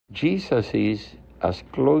Jesus is as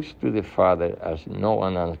close to the Father as no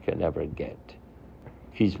one else can ever get.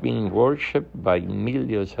 He's being worshipped by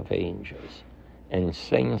millions of angels and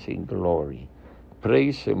saints in glory.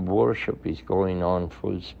 Praise and worship is going on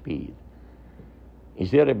full speed.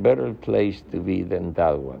 Is there a better place to be than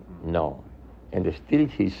that one? No. And still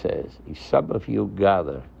he says, if some of you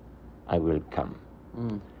gather, I will come.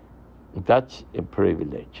 That's a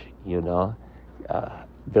privilege, you know.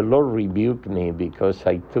 The Lord rebuked me because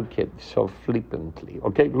I took it so flippantly.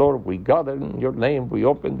 Okay, Lord, we gather in your name, we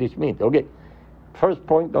open this meeting. Okay, first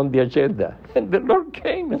point on the agenda. And the Lord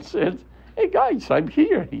came and said, hey guys, I'm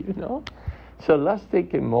here, you know. So let's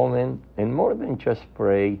take a moment and more than just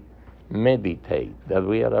pray, meditate that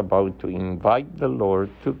we are about to invite the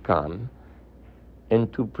Lord to come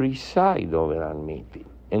and to preside over our meeting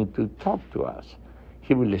and to talk to us.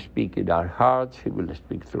 He will speak in our hearts. He will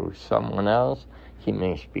speak through someone else. He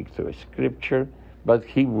may speak through a scripture, but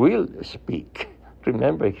he will speak.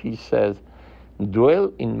 Remember, he says,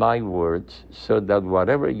 dwell in my words so that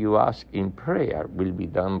whatever you ask in prayer will be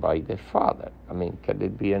done by the Father. I mean, can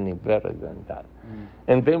it be any better than that?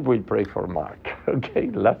 And then we'll pray for Mark. Okay,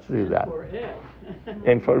 let's do that. For him.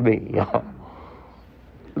 And for me, yeah.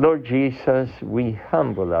 Lord Jesus, we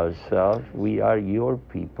humble ourselves. We are your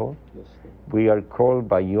people. We are called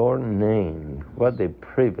by your name. What a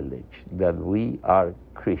privilege that we are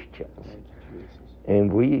Christians.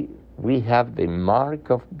 And we have the mark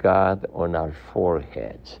of God on our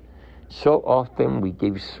foreheads. So often we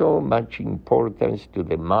give so much importance to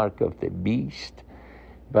the mark of the beast,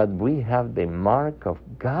 but we have the mark of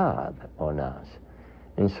God on us.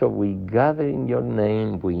 And so we gather in your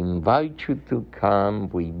name, we invite you to come,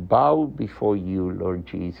 we bow before you, Lord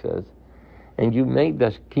Jesus, and you made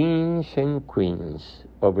us kings and queens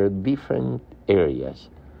over different areas.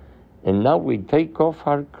 And now we take off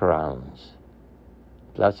our crowns.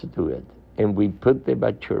 Let's do it. And we put them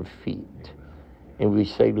at your feet. And we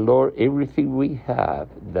say, Lord, everything we have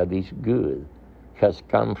that is good has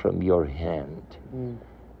come from your hand.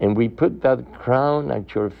 And we put that crown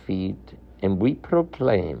at your feet, and we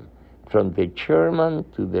proclaim from the chairman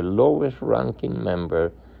to the lowest ranking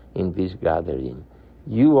member in this gathering,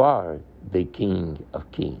 you are the King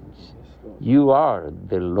of Kings. You are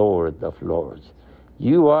the Lord of Lords.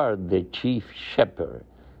 You are the chief shepherd.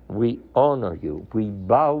 We honor you. We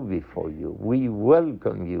bow before you. We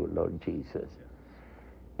welcome you, Lord Jesus.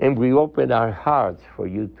 And we open our hearts for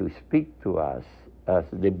you to speak to us as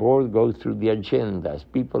the board goes through the agenda, as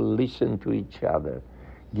people listen to each other.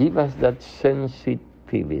 Give us that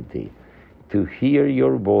sensitivity to hear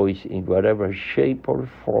your voice in whatever shape or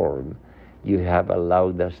form you have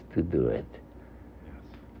allowed us to do it.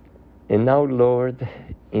 And now, Lord,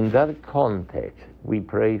 in that context, we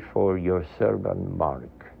pray for your servant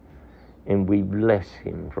Mark, and we bless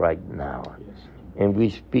him right now. And we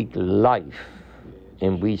speak life,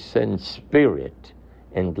 and we send spirit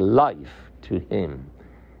and life to him,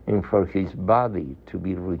 and for his body to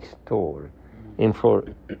be restored. And for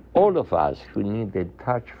all of us who need a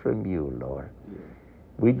touch from you, Lord,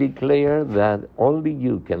 we declare that only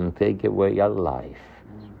you can take away our life.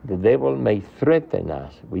 The devil may threaten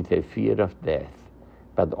us with a fear of death,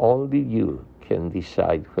 but only you can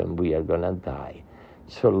decide when we are going to die.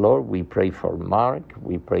 So, Lord, we pray for Mark,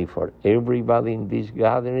 we pray for everybody in this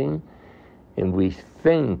gathering, and we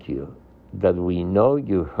thank you that we know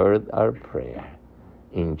you heard our prayer.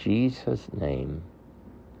 In Jesus' name,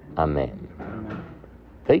 amen. Amen.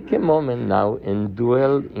 Take a moment now and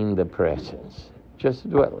dwell in the presence. Just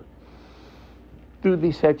dwell. Do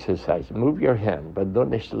this exercise. Move your hand, but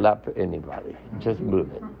don't slap anybody. Just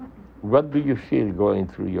move it. What do you feel going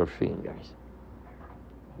through your fingers?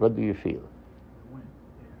 What do you feel?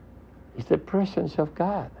 It's the presence of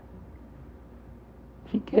God.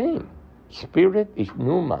 He came. Spirit is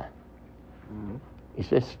pneuma.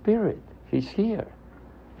 It's a spirit. He's here.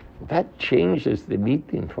 That changes the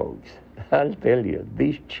meeting, folks. I'll tell you,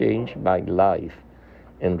 this changed my life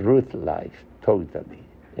and Ruth's life totally,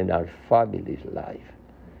 and our family's life.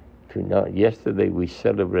 To know, yesterday we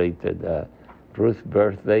celebrated Ruth's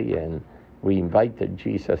birthday, and we invited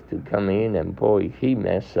Jesus to come in, and boy, he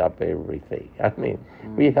messed up everything. I mean,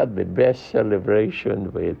 we had the best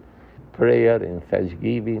celebration with prayer and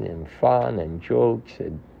thanksgiving and fun and jokes,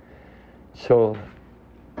 and so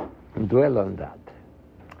dwell on that.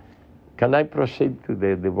 Can I proceed to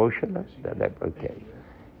the devotional? Okay.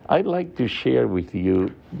 I'd like to share with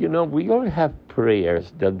you, we all have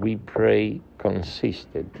prayers that we pray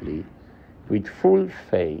consistently with full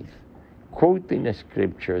faith, quoting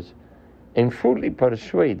scriptures, and fully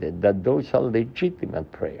persuaded that those are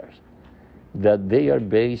legitimate prayers. that they are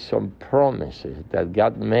based on promises that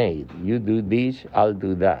God made. You do this, I'll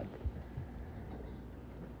do that.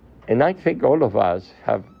 And I think all of us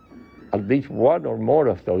have at least one or more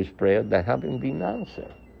of those prayers that haven't been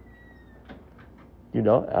answered.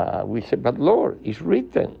 We say, but Lord, it's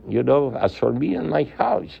written, as for me and my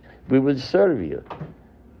house, we will serve you.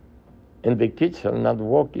 And the kids are not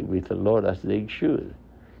walking with the Lord as they should.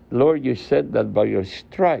 Lord, you said that by your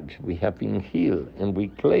stripes we have been healed, and we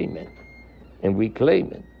claim it. And we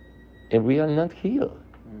claim it. And we are not healed.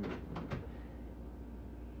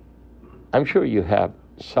 I'm sure you have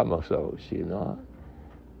some of those,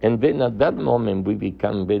 And then at that moment we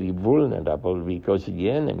become very vulnerable because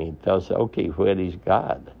the enemy tells us, okay, where is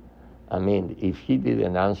God? I mean, if he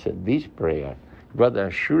didn't answer this prayer, what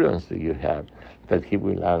assurance do you have that he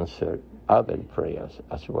will answer other prayers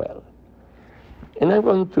as well? And I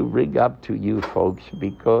want to bring up to you folks,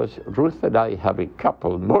 because Ruth and I have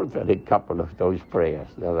more than a couple of those prayers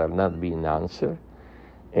that are not being answered.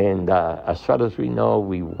 And as far as we know,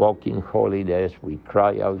 we walk in holiness, we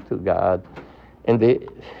cry out to God. And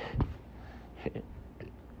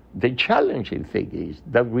the challenging thing is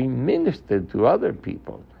that we minister to other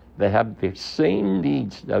people that have the same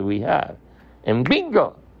needs that we have. And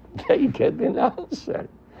bingo, they get an answer.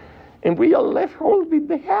 And we are left holding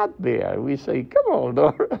the hat there. We say, come on,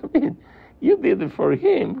 Lord, I mean, you did it for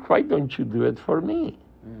him. Why don't you do it for me?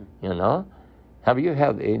 Have you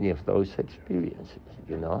had any of those experiences,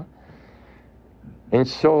 And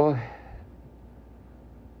so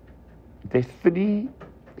the three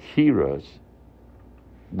heroes,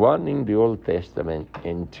 one in the Old Testament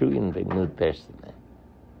and two in the New Testament.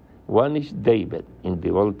 One is David in the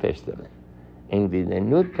Old Testament. And in the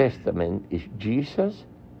New Testament is Jesus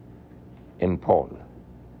and Paul.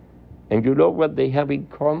 And you know what they have in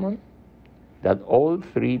common? That all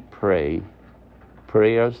three pray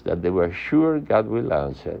prayers that they were sure God will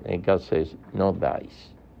answer. And God says, no dice.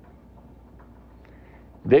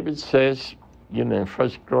 David says, in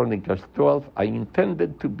 1 Chronicles 12, I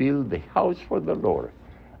intended to build the house for the Lord.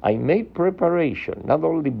 I made preparation, not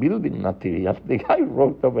only building materials. The guy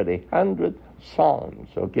wrote over 100 songs,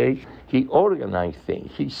 okay? He organized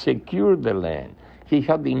things. He secured the land. He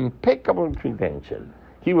had the impeccable credential.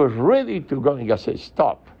 He was ready to go. And God said,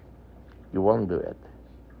 stop. You won't do it.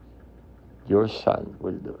 Your son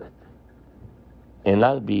will do it. And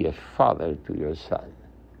I'll be a father to your son.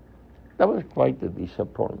 That was quite a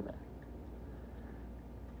disappointment.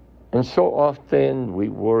 And so often we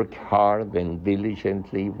work hard and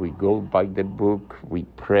diligently. We go by the book. We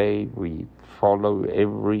pray. We follow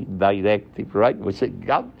every directive, right? We say,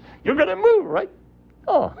 God, you're going to move, right?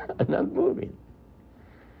 Oh, I'm not moving.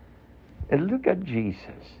 And look at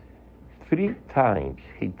Jesus. 3 times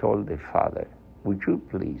he told the Father, would you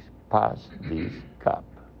please pass this cup?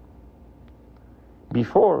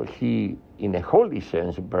 Before he, in a holy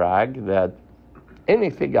sense, bragged that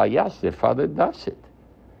anything I ask, the Father does it.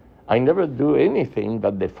 I never do anything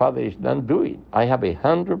that the Father is not doing. I have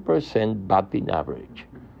 100% batting average.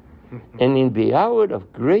 And in the hour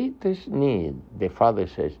of greatest need, the Father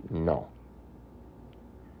says, no.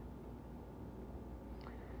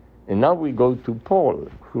 And now we go to Paul,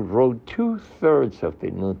 who wrote 2/3 of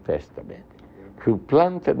the New Testament, who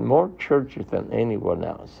planted more churches than anyone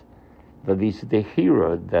else. That is the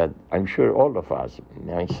hero that I'm sure all of us,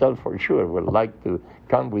 myself for sure, would like to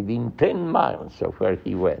come within 10 miles of where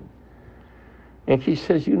he went. And he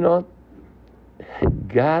says,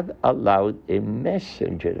 God allowed a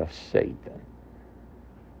messenger of Satan,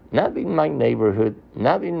 not in my neighborhood,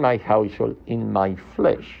 not in my household, in my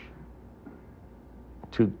flesh,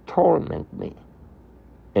 to torment me.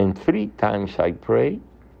 And 3 times I prayed,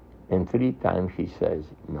 and 3 times he says,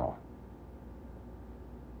 no.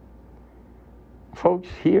 Folks,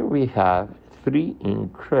 here we have 3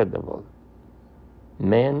 incredible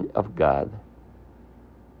men of God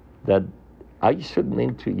that I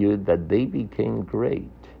submit to you that they became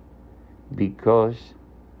great because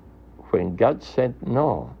when God said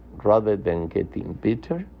no, rather than getting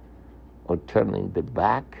bitter or turning the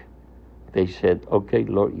back, they said, okay,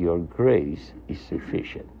 Lord, your grace is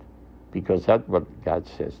sufficient. Because that's what God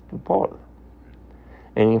says to Paul.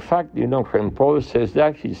 And in fact, when Paul says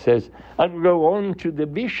that, he says, I will go on to the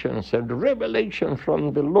visions and revelation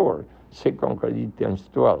from the Lord, 2 Corinthians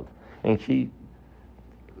 12. And he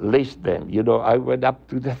lists them. I went up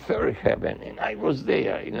to the 3rd heaven, and I was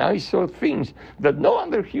there, and I saw things that no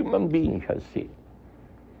other human being has seen.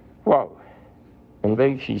 Wow. And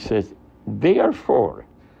then he says, therefore,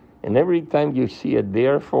 and every time you see a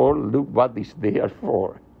therefore, look what is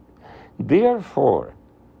therefore. Therefore,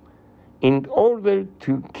 in order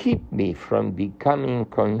to keep me from becoming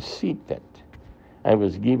conceited, I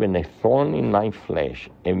was given a thorn in my flesh,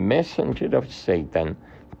 a messenger of Satan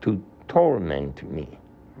to torment me.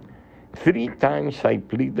 3 times I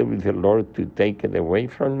pleaded with the Lord to take it away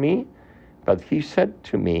from me, but he said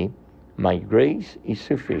to me, my grace is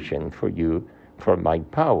sufficient for you, for my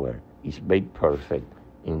power is made perfect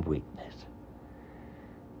in weakness.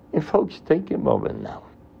 And folks, take a moment now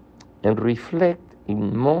and reflect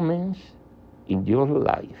in moments in your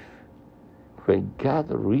life where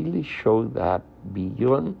God really showed up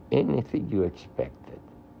beyond anything you expected.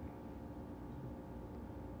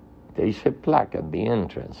 There is a plaque at the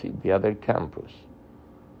entrance in the other campus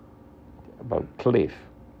about Cliff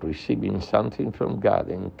receiving something from God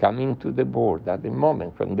and coming to the board at the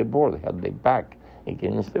moment when the board had their back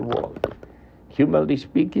against the wall. Humanly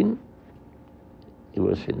speaking, it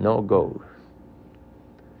was a no-go.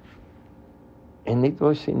 And it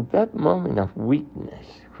was in that moment of weakness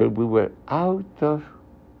where we were out of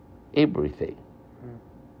everything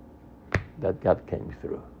that God came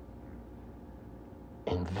through.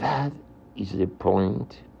 And that is the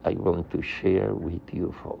point I want to share with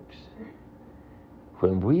you folks.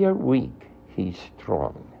 When we are weak, He's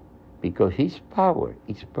strong, because His power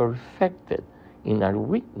is perfected in our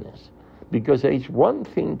weakness. Because there is one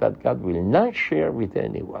thing that God will not share with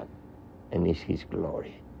anyone, and it's His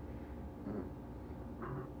glory.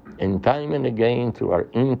 And time and again, through our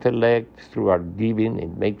intellect, through our giving,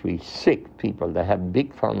 it makes we sick people that have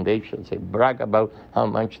big foundations. They brag about how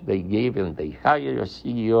much they give, and they hire a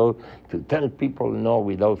CEO to tell people no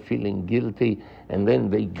without feeling guilty, and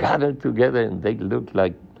then they gather together and they look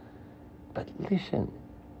like... But listen,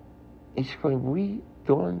 it's when we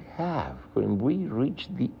don't have, when we reach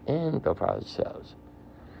the end of ourselves,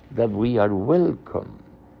 that we are welcome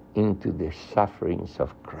into the sufferings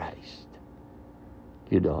of Christ.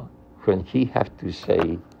 You know, when He has to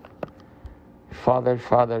say, Father,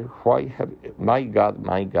 Father, my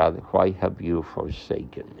God, why have you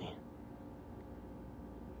forsaken me?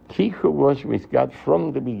 He who was with God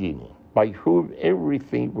from the beginning, by whom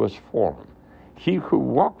everything was formed, he who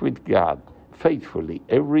walked with God faithfully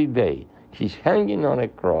every day, he's hanging on a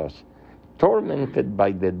cross, tormented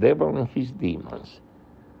by the devil and his demons.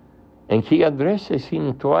 And he addresses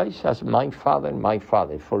him twice as my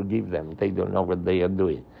Father, forgive them, they don't know what they are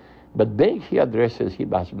doing. But then he addresses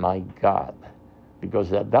him as my God,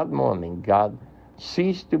 because at that moment God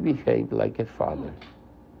ceased to behave like a father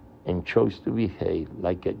and chose to behave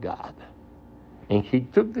like a God. And he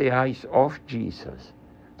took the eyes off Jesus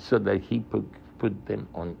so that he put them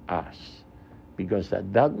on us, because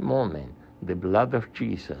at that moment the blood of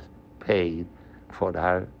Jesus paid for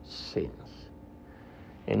our sins.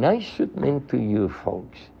 And I submit to you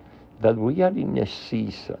folks that we are in a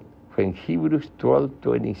season when Hebrews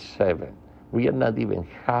 12:27, we are not even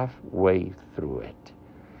halfway through it.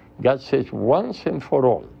 God says once and for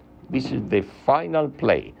all, this is the final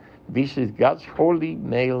play. This is God's holy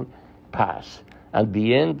mail pass at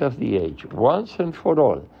the end of the age. Once and for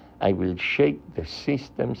all, I will shake the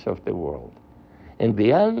systems of the world. And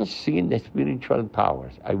the unseen spiritual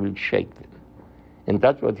powers, I will shake them. And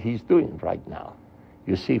that's what He's doing right now.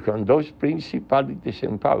 You see, when those principalities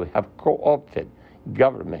and powers have co-opted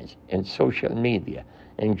governments and social media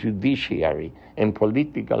and judiciary and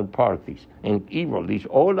political parties, and evil is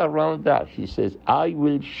all around us, He says, I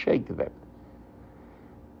will shake them.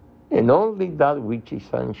 And only that which is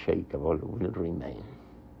unshakable will remain.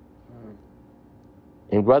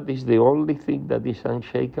 And what is the only thing that is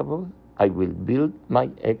unshakable? I will build my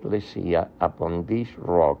ecclesia upon this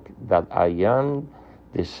rock, that I am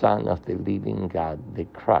the Son of the living God, the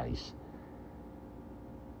Christ.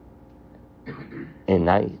 And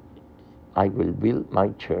I will build my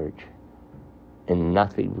church, and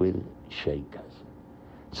nothing will shake us.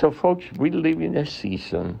 So folks, we live in a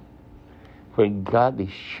season where God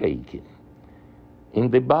is shaking.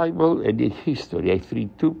 In the Bible and in history, I see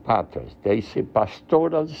 2 patterns. There is a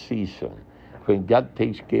pastoral season when God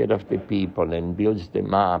takes care of the people and builds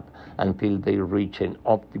them up until they reach an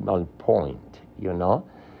optimal point, you know?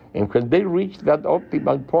 And when they reach that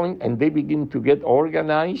optimal point and they begin to get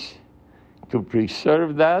organized to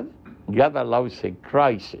preserve that, God allows a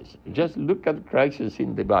crisis. Just look at crisis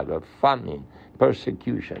in the Bible: famine,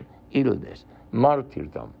 persecution, illness,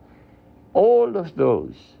 martyrdom. All of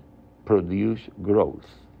those produce growth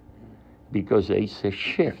because there is a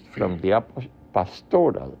shift from the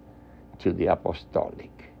pastoral to the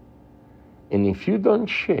apostolic. And if you don't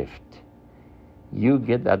shift, you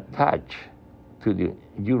get attached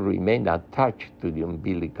you remain attached to the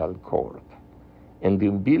umbilical cord. And the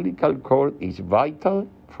umbilical cord is vital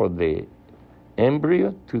for the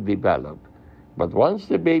embryo to develop. But once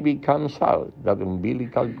the baby comes out, that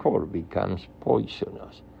umbilical cord becomes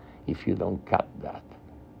poisonous if you don't cut that.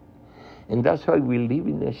 And that's why we live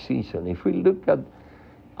in a season. If we look at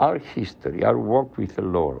our history, our walk with the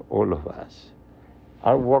Lord, all of us,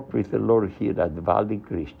 our walk with the Lord here at the Valley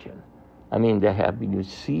Christian, I mean, there have been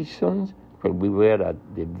seasons when we were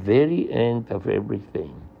at the very end of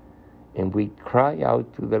everything, and we cry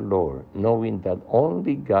out to the Lord, knowing that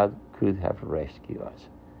only God could have rescued us.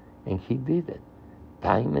 And He did it,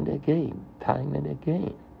 time and again, time and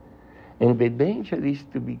again. And the danger is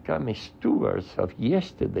to become stewards of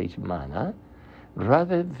yesterday's manna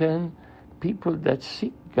rather than people that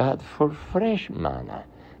seek God for fresh manna,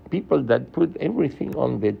 people that put everything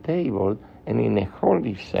on the table, and in a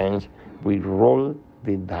holy sense, we roll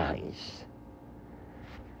the dice.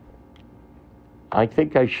 I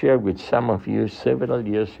think I shared with some of you several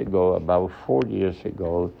years ago, about 4 years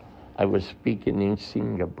ago, I was speaking in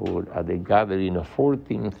Singapore at a gathering of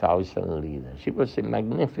 14,000 leaders. It was a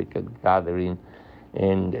magnificent gathering,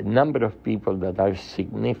 and a number of people that are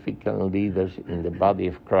significant leaders in the body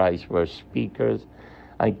of Christ were speakers.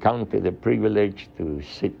 I counted a privilege to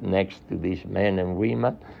sit next to these men and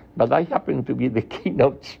women, but I happened to be the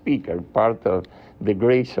keynote speaker, part of the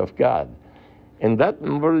grace of God. And that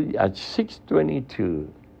morning at 6:22,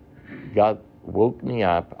 God woke me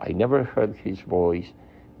up. I never heard His voice,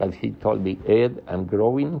 but He told me, Ed, I'm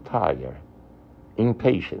growing tired.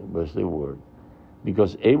 Impatient was the word.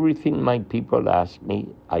 Because everything my people asked me,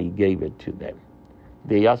 I gave it to them.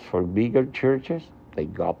 They asked for bigger churches, they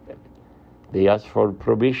got them. They asked for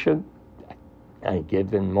provision, I gave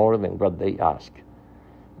them more than what they asked.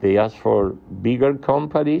 They asked for bigger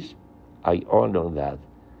companies, I honor that.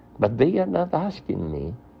 But they are not asking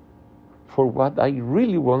me for what I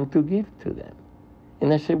really want to give to them.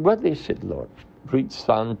 And I said, what is it, Lord? Read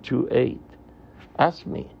Psalm 2:8. Ask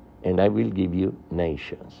me, and I will give you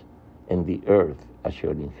nations and the earth as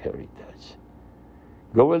your inheritance.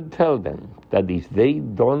 Go and tell them that if they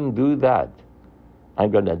don't do that,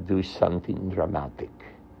 I'm going to do something dramatic.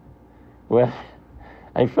 Well,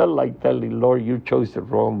 I felt like telling, Lord, you chose the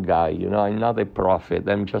wrong guy. You know, I'm not a prophet.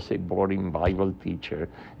 I'm just a boring Bible teacher.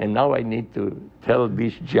 And now I need to tell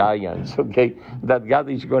these giants, okay, that God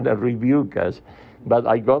is going to rebuke us. But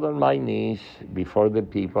I got on my knees before the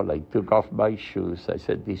people. I took off my shoes. I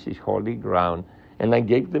said, this is holy ground. And I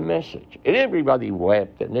gave the message. And everybody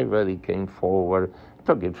wept, and everybody came forward. I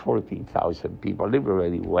took it 14,000 people.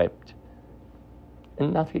 Everybody wept.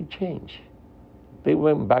 And nothing changed. They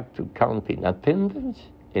went back to counting attendance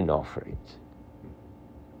and offerings.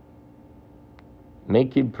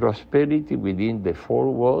 Making prosperity within the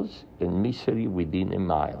four walls and misery within a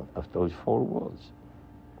mile of those four walls.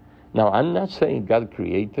 Now, I'm not saying God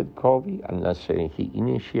created COVID. I'm not saying He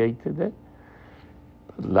initiated it.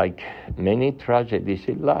 Like many tragedies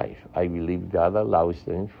in life, I believe God allows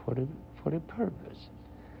them for a purpose.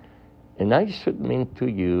 And I submit to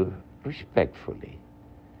you respectfully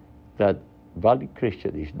that Valley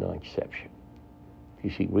Christian is no exception. You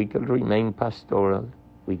see, we can remain pastoral,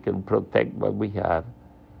 we can protect what we have,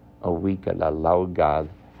 or we can allow God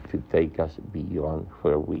to take us beyond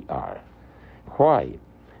where we are. Why?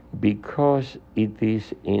 Because it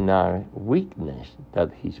is in our weakness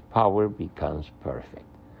that His power becomes perfect.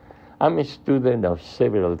 I'm a student of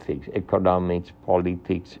several things, economics,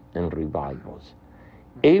 politics, and revivals.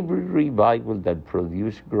 Every revival that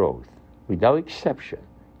produced growth, without exception,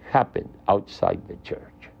 happened outside the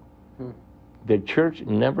church. The church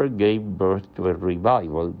never gave birth to a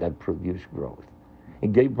revival that produced growth.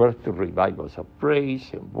 It gave birth to revivals of praise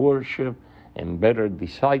and worship and better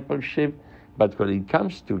discipleship, but when it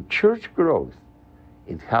comes to church growth,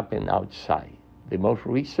 it happened outside. The most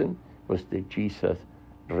recent was the Jesus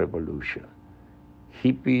Revolution.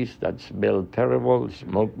 Hippies that smelled terrible,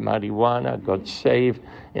 smoked marijuana, got saved,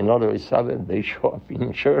 and all of a sudden they show up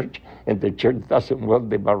in church, and the church doesn't want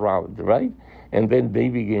them around, right? And then they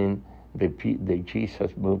begin the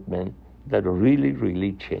Jesus movement that really,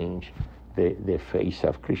 really changed the face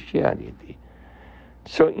of Christianity.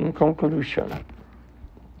 So in conclusion,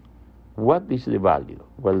 what is the value?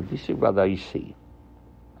 Well, this is what I see.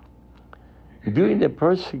 During the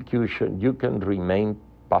persecution, you can remain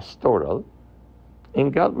pastoral,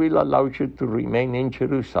 and God will allow you to remain in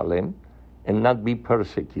Jerusalem and not be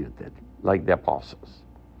persecuted like the apostles.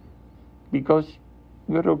 Because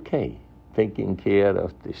you're okay taking care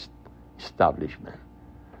of this establishment.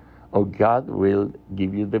 Or God will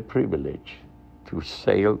give you the privilege to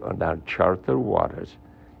sail on our charter waters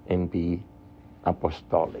and be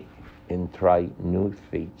apostolic and try new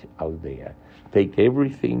things out there. Take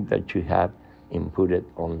everything that you have and put it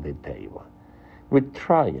on the table. with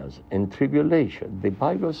trials and tribulation. The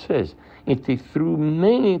Bible says it is through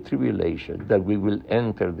many tribulations that we will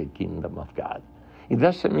enter the kingdom of God. It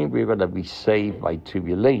doesn't mean we're going to be saved by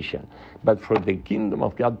tribulation, but for the kingdom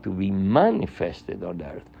of God to be manifested on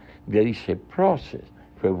earth, there is a process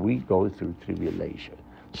where we go through tribulation.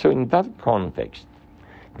 So in that context,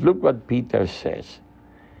 look what Peter says.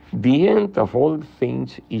 The end of all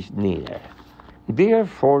things is near.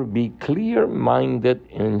 Therefore, be clear-minded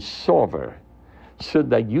and sober, so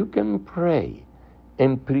that you can pray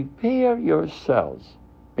and prepare yourselves,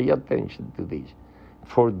 pay attention to this,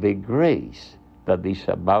 for the grace that is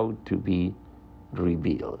about to be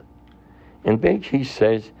revealed. And then he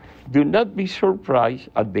says, do not be surprised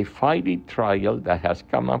at the fiery trial that has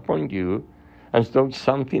come upon you, as though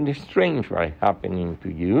something strange were happening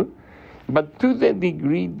to you, but to the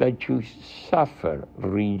degree that you suffer,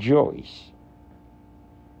 rejoice.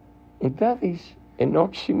 And that is an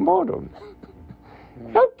oxymoron.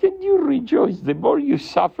 How can you rejoice? The more you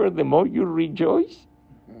suffer, the more you rejoice?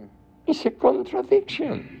 It's a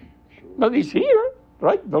contradiction. But it's here,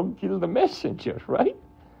 right? Don't kill the messenger, right?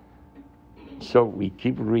 So we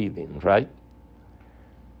keep reading, right?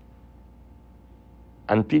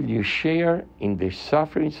 Until you share in the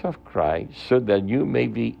sufferings of Christ, so that you may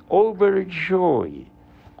be overjoyed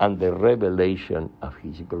at the revelation of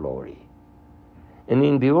his glory. And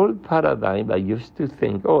in the old paradigm, I used to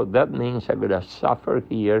think, oh, that means I'm going to suffer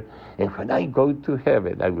here, and when I go to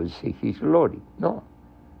heaven, I will see his glory. No,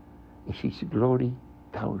 it's his glory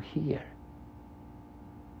down here.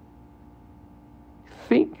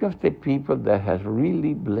 Think of the people that have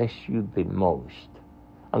really blessed you the most,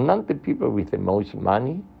 and not the people with the most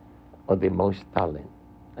money or the most talent,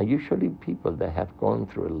 are usually people that have gone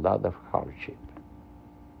through a lot of hardship.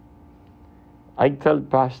 I tell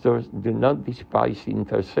pastors, do not despise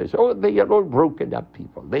intercessors. Oh, they are all broken up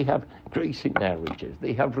people. They have crazy marriages.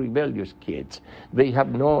 They have rebellious kids. They have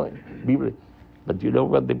no... But you know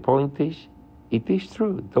what the point is? It is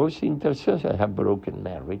true. Those intercessors have broken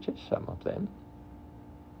marriages, some of them.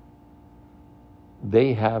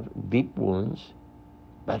 They have deep wounds,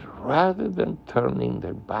 but rather than turning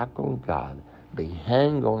their back on God, they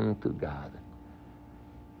hang on to God.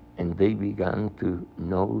 And they began to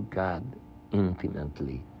know God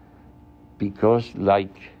intimately. Because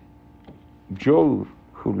like Job,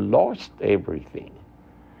 who lost everything,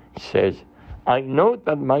 says, I know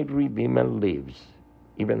that my Redeemer lives,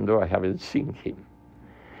 even though I haven't seen him.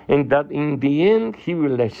 And that in the end he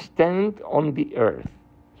will stand on the earth.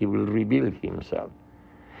 He will reveal himself.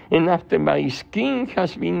 And after my skin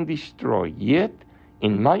has been destroyed, yet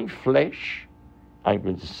in my flesh I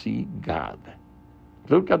will see God.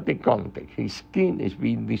 Look at the context. His skin is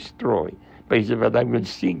being destroyed. But he said, but I will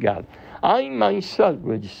see God. I myself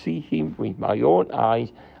will see him with my own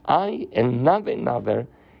eyes. I and not another.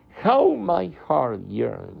 How my heart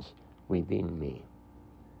yearns within me.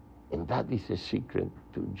 And that is the secret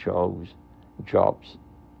to Job's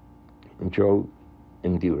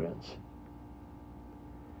endurance.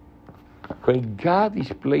 When God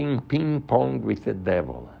is playing ping pong with the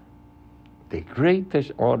devil, the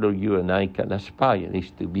greatest honor you and I can aspire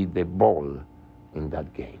is to be the ball in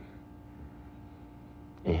that game.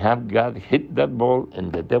 And have God hit that ball,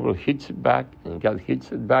 and the devil hits it back, and God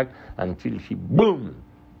hits it back until he, boom,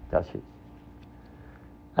 that's it.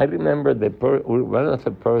 I remember one of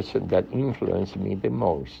the person that influenced me the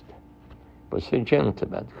most was a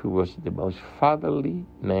gentleman who was the most fatherly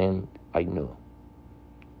man I knew.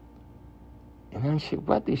 And I said,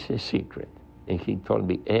 what is the secret? And he told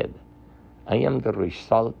me, Ed, I am the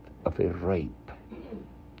result of a rape.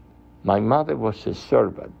 My mother was a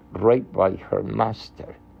servant, raped by her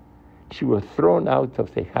master. She was thrown out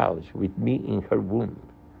of the house with me in her womb.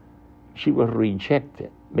 She was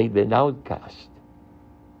rejected, made an outcast.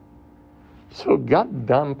 So God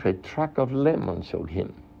dumped a truck of lemons on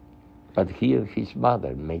him, but he and his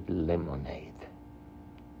mother made lemonade.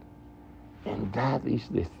 And that is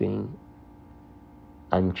the thing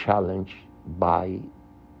I'm challenged by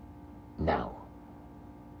now.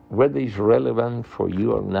 Whether it's relevant for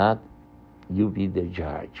you or not, you be the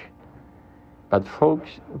judge. But folks,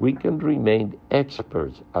 we can remain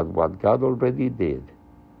experts at what God already did,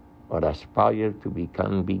 or aspire to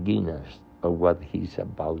become beginners of what he's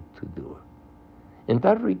about to do. And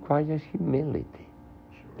that requires humility.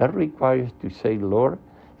 That requires to say, Lord,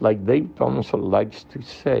 like Dave Thompson likes to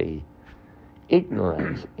say,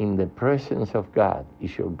 ignorance in the presence of God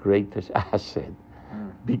is your greatest asset.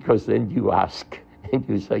 Because then you ask and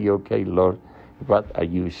you say, okay, Lord, what are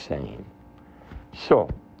you saying? So,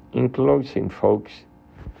 in closing, folks,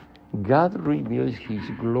 God reveals his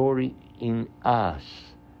glory in us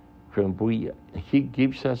when He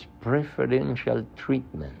gives us preferential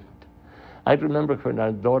treatment. I remember when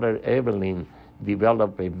our daughter Evelyn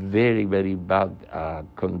developed a very, very bad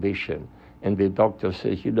condition, and the doctor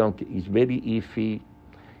says, it's very iffy.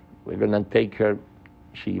 We're going to take her.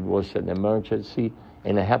 She was an emergency,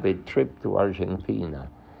 and I have a trip to Argentina.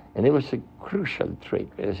 And it was a crucial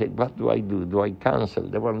trip. I said, what do I do? Do I cancel?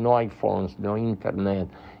 There were no iPhones, no internet.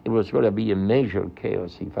 It was going to be a major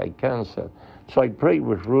chaos if I cancel. So I prayed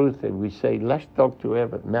with Ruth, and we say, let's talk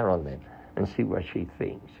to Marilyn and see what she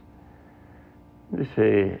thinks. They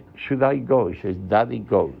say, should I go? She says, Daddy,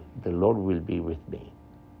 go. The Lord will be with me.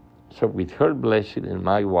 So with her blessing and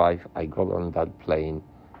my wife, I got on that plane,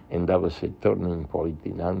 and that was a turning point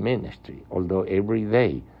in our ministry. Although every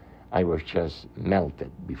day I was just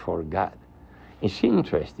melted before God. It's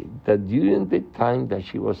interesting that during the time that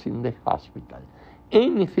she was in the hospital,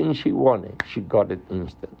 anything she wanted, she got it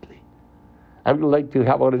instantly. I would like to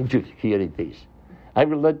have orange juice. Here it is. I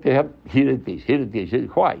would like to have, here it is, here it is.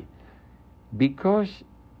 Why? Because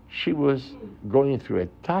she was going through a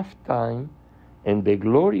tough time, and the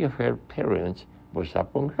glory of her parents was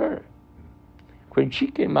upon her. When she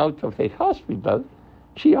came out of the hospital,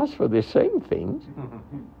 she asked for the same things,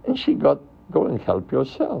 and she got, go and help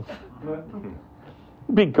yourself.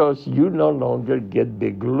 Because you no longer get the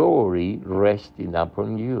glory resting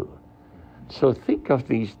upon you. So think of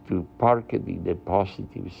these to park it in the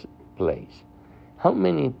positive place. How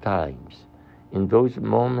many times in those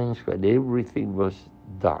moments when everything was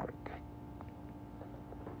dark,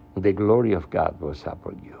 the glory of God was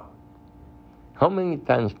upon you? How many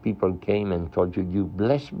times people came and told you, you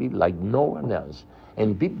blessed me like no one else,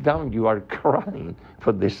 and deep down you are crying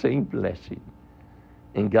for the same blessing.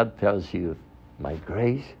 And God tells you, my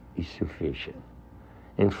grace is sufficient.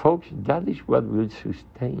 And folks, that is what will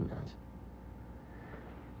sustain us.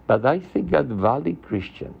 But I think at Valley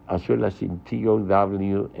Christian, as well as in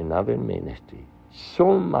TOW and other ministry,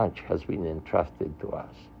 so much has been entrusted to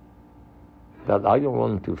us that I don't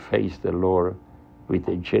want to face the Lord with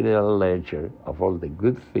a general ledger of all the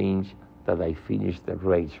good things that I finished the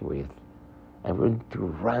race with. I want to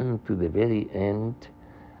run to the very end.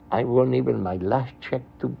 I want even my last check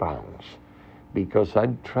to bounce, because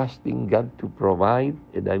I'm trusting God to provide,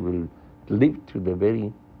 and I will live to the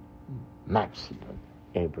very maximum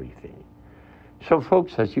everything. So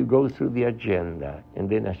folks, as you go through the agenda, and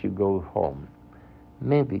then as you go home,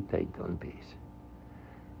 meditate on this.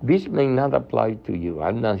 This may not apply to you.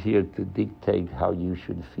 I'm not here to dictate how you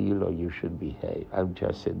should feel or you should behave. I'm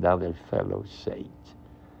just another fellow saint.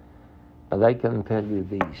 But I can tell you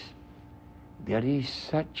this. There is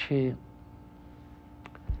such a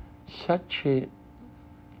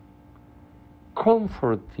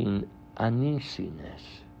comforting uneasiness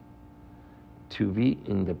to be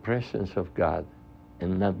in the presence of God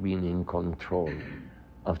and not being in control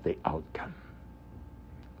of the outcome.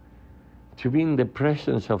 To be in the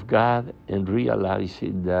presence of God and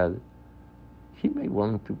realizing that He may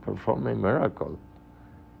want to perform a miracle.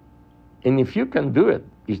 And if you can do it,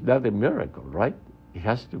 it's not a miracle, right? It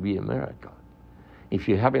has to be a miracle. If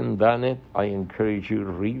you haven't done it, I encourage you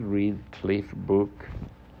to reread Cliff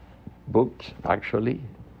books, actually,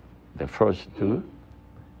 the first two,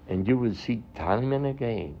 and you will see time and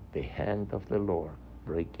again the hand of the Lord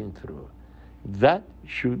breaking through. That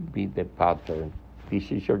should be the pattern.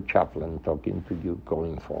 This is your chaplain talking to you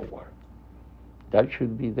going forward. That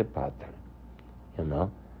should be the pattern, you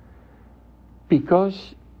know?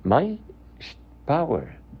 Because my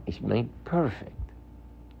power is made perfect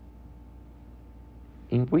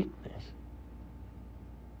in weakness.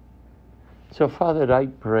 So, Father, I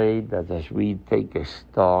pray that as we take a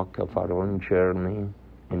stock of our own journey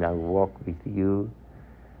and our walk with you,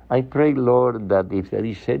 I pray, Lord, that if there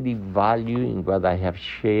is any value in what I have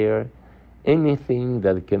shared, anything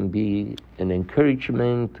that can be an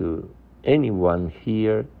encouragement to anyone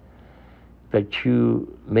here, that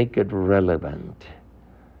you make it relevant.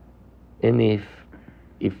 And if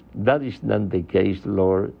that is not the case,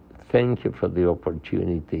 Lord, thank you for the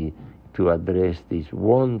opportunity to address this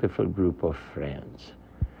wonderful group of friends.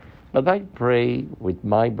 But I pray with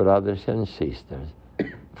my brothers and sisters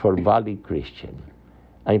for Valley Christian.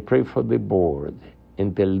 I pray for the board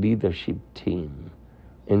and the leadership team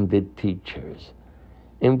and the teachers.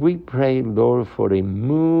 And we pray, Lord, for a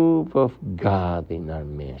move of God in our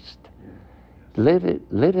midst. Let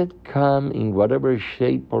it come in whatever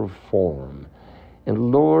shape or form.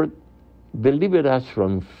 And Lord, deliver us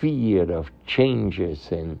from fear of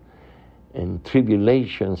changes and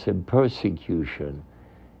tribulations and persecution.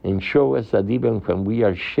 And show us that even when we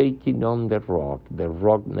are shaking on the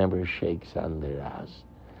rock never shakes under us.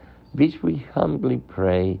 This we humbly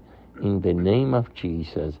pray in the name of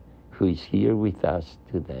Jesus, who is here with us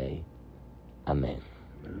today. Amen.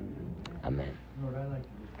 Amen. Lord, I like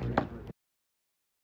to